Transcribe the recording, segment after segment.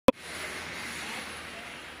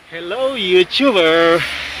Hello YouTuber!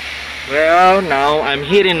 Well, now I'm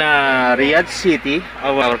here in Riyadh City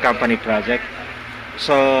of our company project.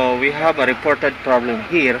 So we have a reported problem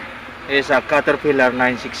here. Is a Caterpillar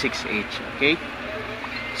 966H. Okay,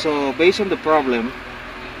 so based on the problem,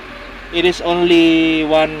 it is only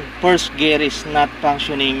one first gear is not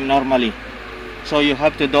functioning normally. So you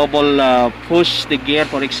have to double push the gear.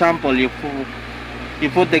 For example, you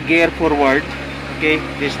put the gear forward. Okay,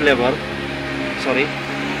 this lever. Sorry.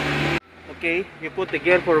 Okay, you put the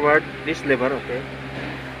gear forward, this lever. Okay,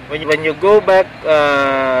 when you go back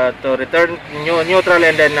to return neutral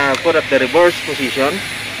and then put up the reverse position,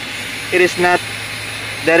 it is not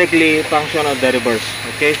directly function of the reverse.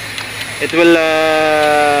 Okay, it will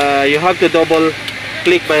you have to double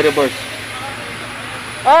click by reverse.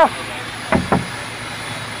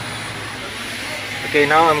 Okay,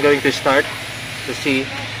 now I'm going to start to see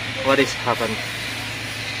what is happened.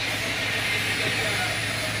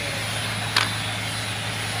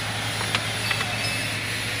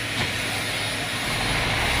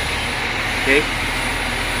 Okay,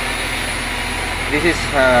 this is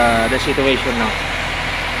the situation now.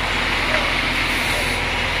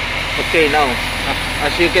 Okay, now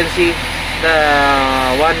as you can see, the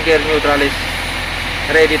one gear neutral is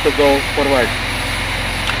ready to go forward.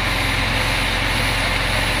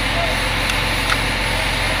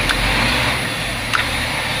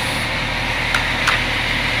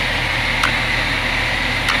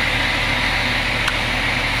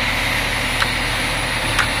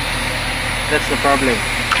 That's the problem.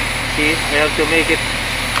 See, I have to make it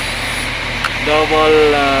double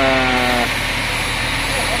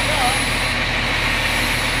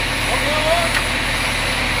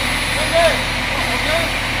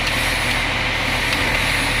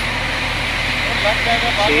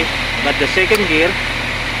see, but the second gear,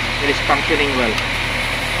 it is functioning well.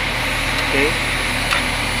 Okay,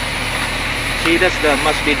 see,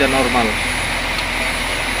 must be the normal.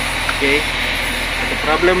 Okay, but the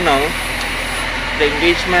problem now, the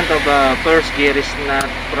engagement of first gear is not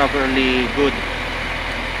properly good.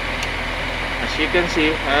 As you can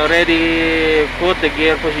see, I already put the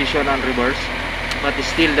gear position on reverse, but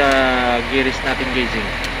still the gear is not engaging.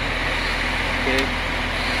 Okay,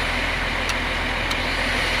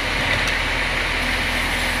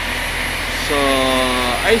 so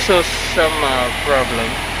I saw some problem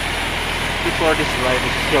before this light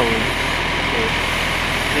is showing. Okay,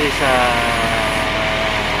 this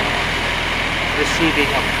receiving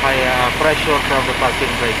a high pressure from the parking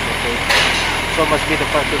brake. Okay, so must be the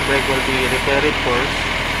parking brake will be repaired first.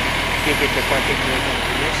 Keep it the parking brake on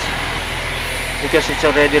release because it's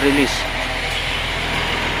already released.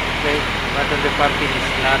 Okay, but the parking is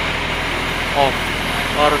not off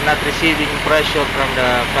or not receiving pressure from the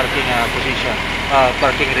parking position,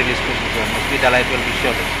 parking release position. Must be the light will be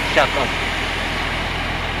shut off.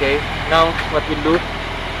 Okay, now what we'll do,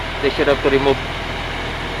 they should have to remove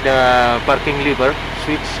the parking lever,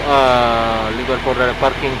 switch lever for the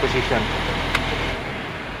parking position.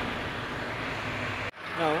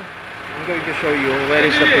 Now I'm going to show you where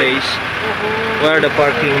is the place where the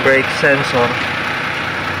parking brake sensor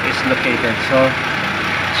is located. So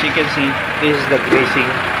as you can see, this is the grazing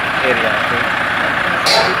area. Okay?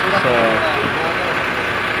 So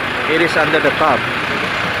it is under the cab.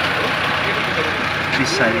 This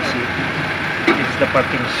side, you see, it's the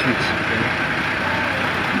parking switch. Okay?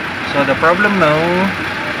 So the problem now,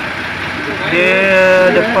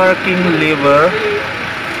 the parking lever,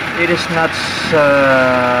 it is not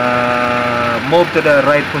moved to the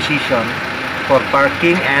right position for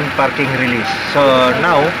parking and parking release. So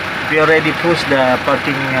now we already pushed the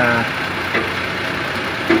parking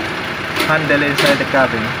handle inside the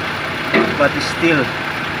cabin, but still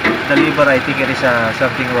the lever, I think it is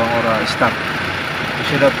something wrong or stuck. You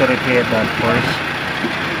should have to repair that first.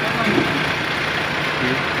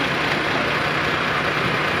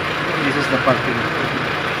 This is the parking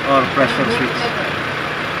or pressure switch.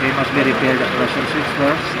 They must be repaired the pressure switch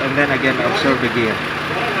first and then again observe the gear.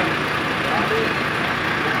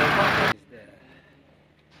 This is the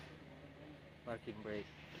parking brake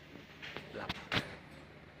lamp.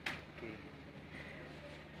 Okay.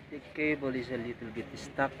 The cable is a little bit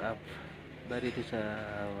stuck up, but it is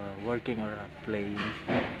working or playing.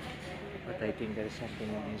 But I think there is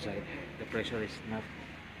something wrong inside. The pressure is not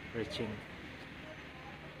reaching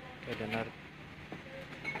the nerve.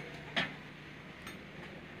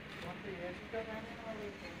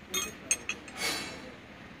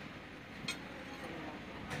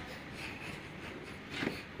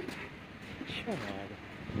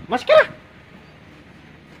 Maskara!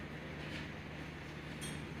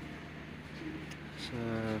 So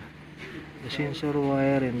The sensor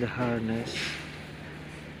wire and the harness,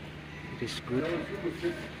 it is good.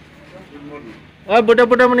 Oh, Buddha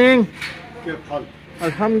Muning.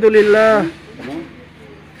 Alhamdulillah.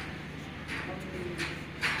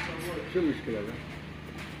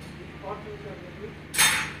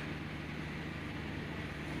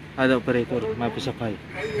 Ada operator, mapisapay.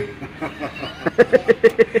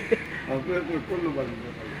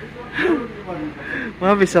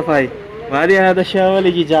 Mapisapay. Mari ada siya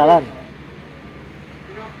wali jalan.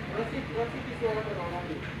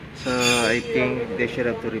 So I think they should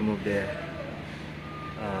have to remove the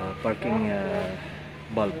parking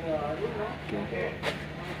bulb. Okay.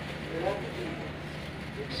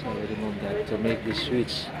 So we remove that to make the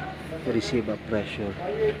switch to receive a pressure.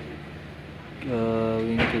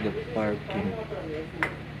 Into the parking.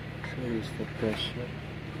 So is the pressure.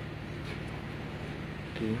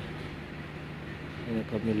 Okay. An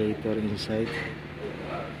accumulator inside.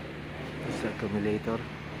 It's the accumulator.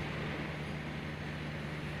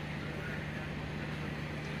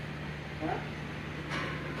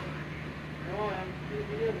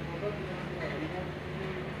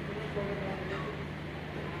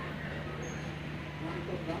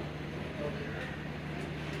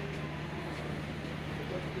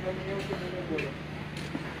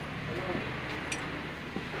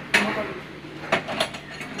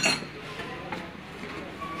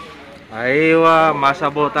 Aywa,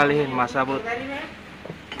 masabot alihin, masabot.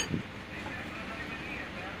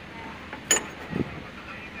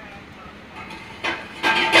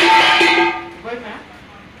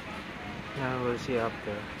 Now we'll see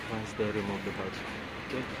after once they remove the bulbs.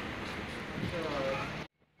 Okay.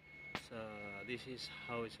 So this is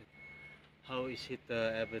how is it? How is it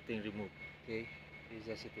everything removed? Okay. This is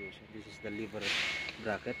the situation. This is the lever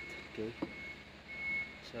bracket. Okay.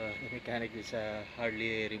 So the mechanic is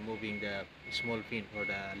hardly removing the small pin for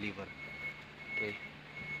the lever. Okay.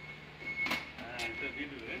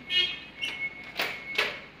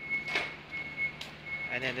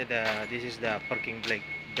 And then this is the parking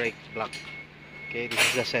brake block. Okay, this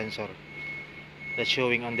is the sensor that's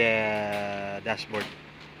showing on the dashboard.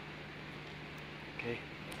 Okay.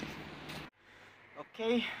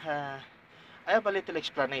 Okay. I have a little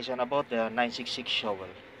explanation about the 966 shovel.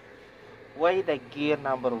 Why the gear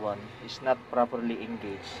number 1 is not properly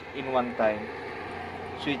engaged in one time,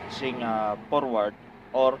 switching forward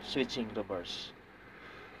or switching reverse.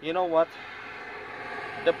 You know what?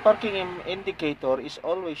 The parking indicator is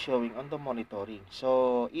always showing on the monitoring.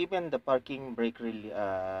 So even the parking brake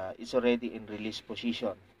is already in release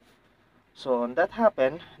position. So when that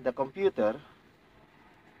happen, the computer,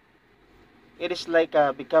 it is like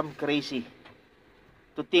become crazy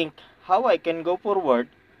to think how I can go forward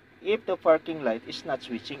if the parking light is not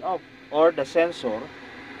switching off, or the sensor,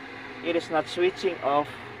 it is not switching off.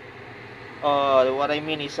 What I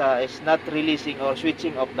mean is not releasing or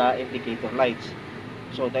switching off the indicator lights.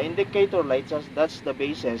 So the indicator lights, that's the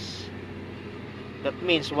basis. That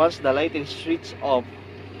means once the light is switched off,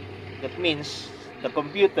 that means the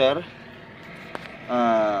computer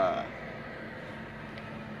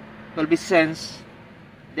will be sensed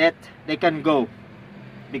that they can go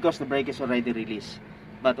because the brake is already released.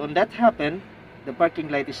 But when that happen, the parking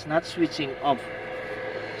light is not switching off.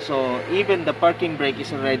 So even the parking brake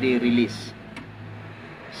is already released.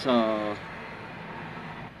 So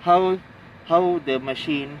how the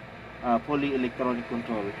machine fully electronic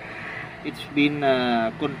control, it's been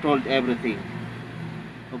controlled everything.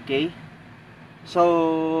 Okay.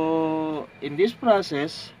 So in this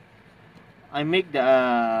process, I make the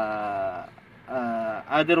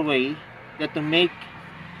other way that to make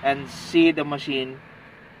and see the machine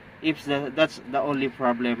if that's the only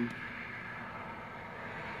problem.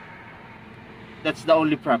 That's the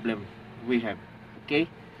only problem we have. Okay,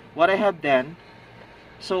 what I have done,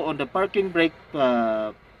 so on the parking brake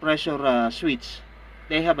pressure switch,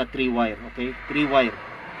 they have a 3-wire. Okay, 3-wire.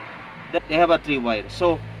 They have a 3-wire.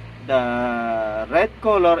 So the red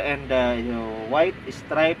color and the white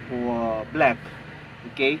stripe black.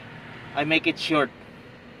 Okay, I make it short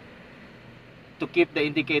to keep the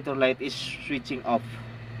indicator light is switching off,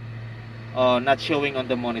 not showing on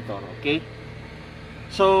the monitor. Okay,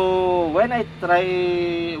 so when I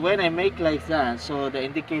make like that, so the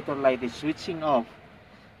indicator light is switching off.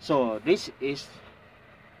 So this is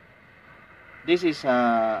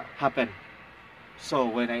happen. So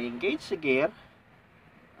when I engage the gear,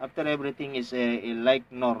 after everything is like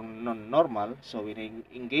normal, so when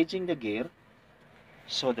engaging the gear,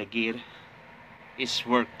 so the gear is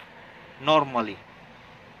work normally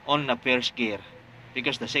on the first gear,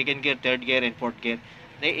 because the second gear, third gear and fourth gear,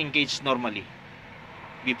 they engage normally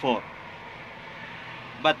before.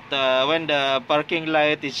 But when the parking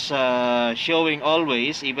light is showing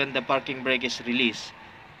always, even the parking brake is released,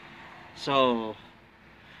 so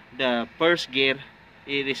the first gear,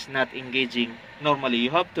 it is not engaging normally.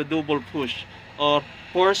 You have to double push or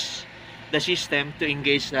force the system to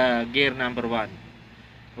engage gear number 1.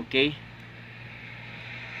 Okay,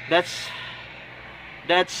 that's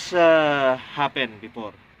happened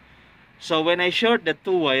before. So when I short the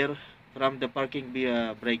 2 wire from the parking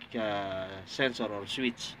brake sensor or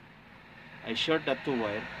switch, I short the 2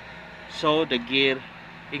 wire, so the gear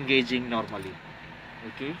engaging normally.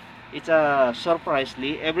 Okay, it's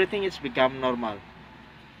surprisingly everything is become normal.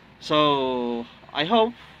 So I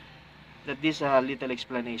hope that this little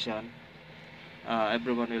explanation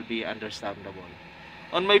everyone will be understandable.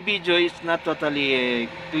 On my video it's not totally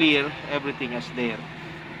clear, everything is there,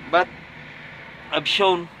 but I've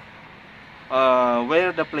shown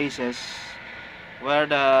where the places, where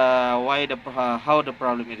the how the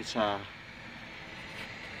problem is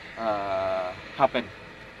happen.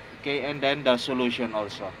 Okay, and then the solution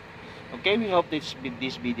also. Okay, we hope this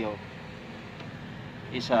video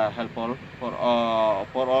is helpful for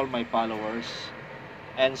all my followers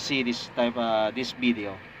and see this type this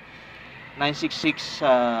video. 966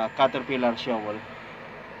 Caterpillar shovel.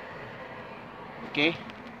 Okay,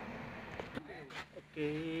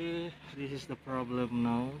 this is the problem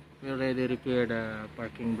now. We already repaired the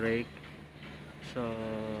parking brake, so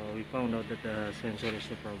we found out that the sensor is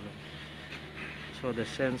the problem. So the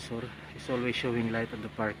sensor is always showing light on the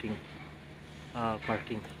parking.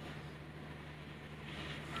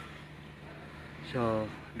 So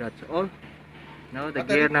that's all. Now the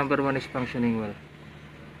gear number 1 is functioning well.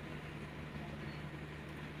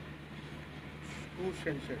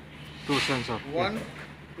 Two sensor. One, Yeah.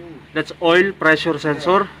 two. That's oil pressure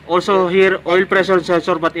sensor. Also here oil pressure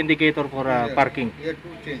sensor, but indicator for parking. Here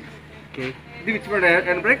two change. Okay. Which one,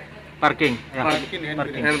 hand brake? Parking. Yeah. Parking.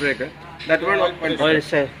 Hand brake. That one. Oil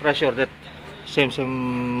pressure, that same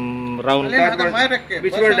round.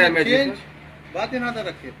 Which one damage? बात ना था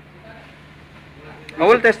रखे.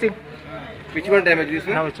 Oil testing. Which one damage? This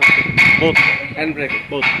one? Now it's okay. Both. Hand brake.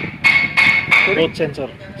 Both. Both sensor.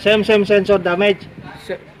 Same sensor damage.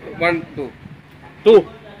 1, 2. 2.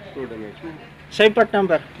 2 damage. Same part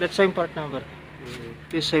number. That same part number.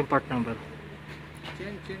 This same part number.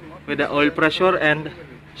 With the oil pressure and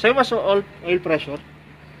same as oil pressure.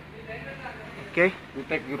 Okay. You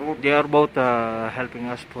take the road. They are both helping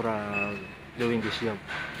us for doing this job.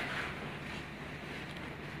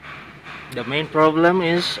 The main problem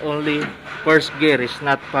is only first gear is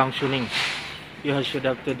not functioning. You should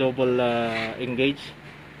have to double engage.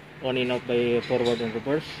 On and off by forward and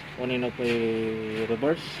reverse. On and off by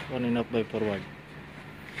reverse. On and off by forward.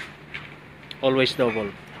 Always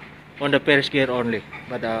double. On the first gear only.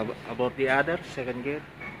 But about the other, second gear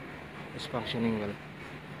is functioning well.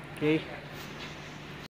 Okay.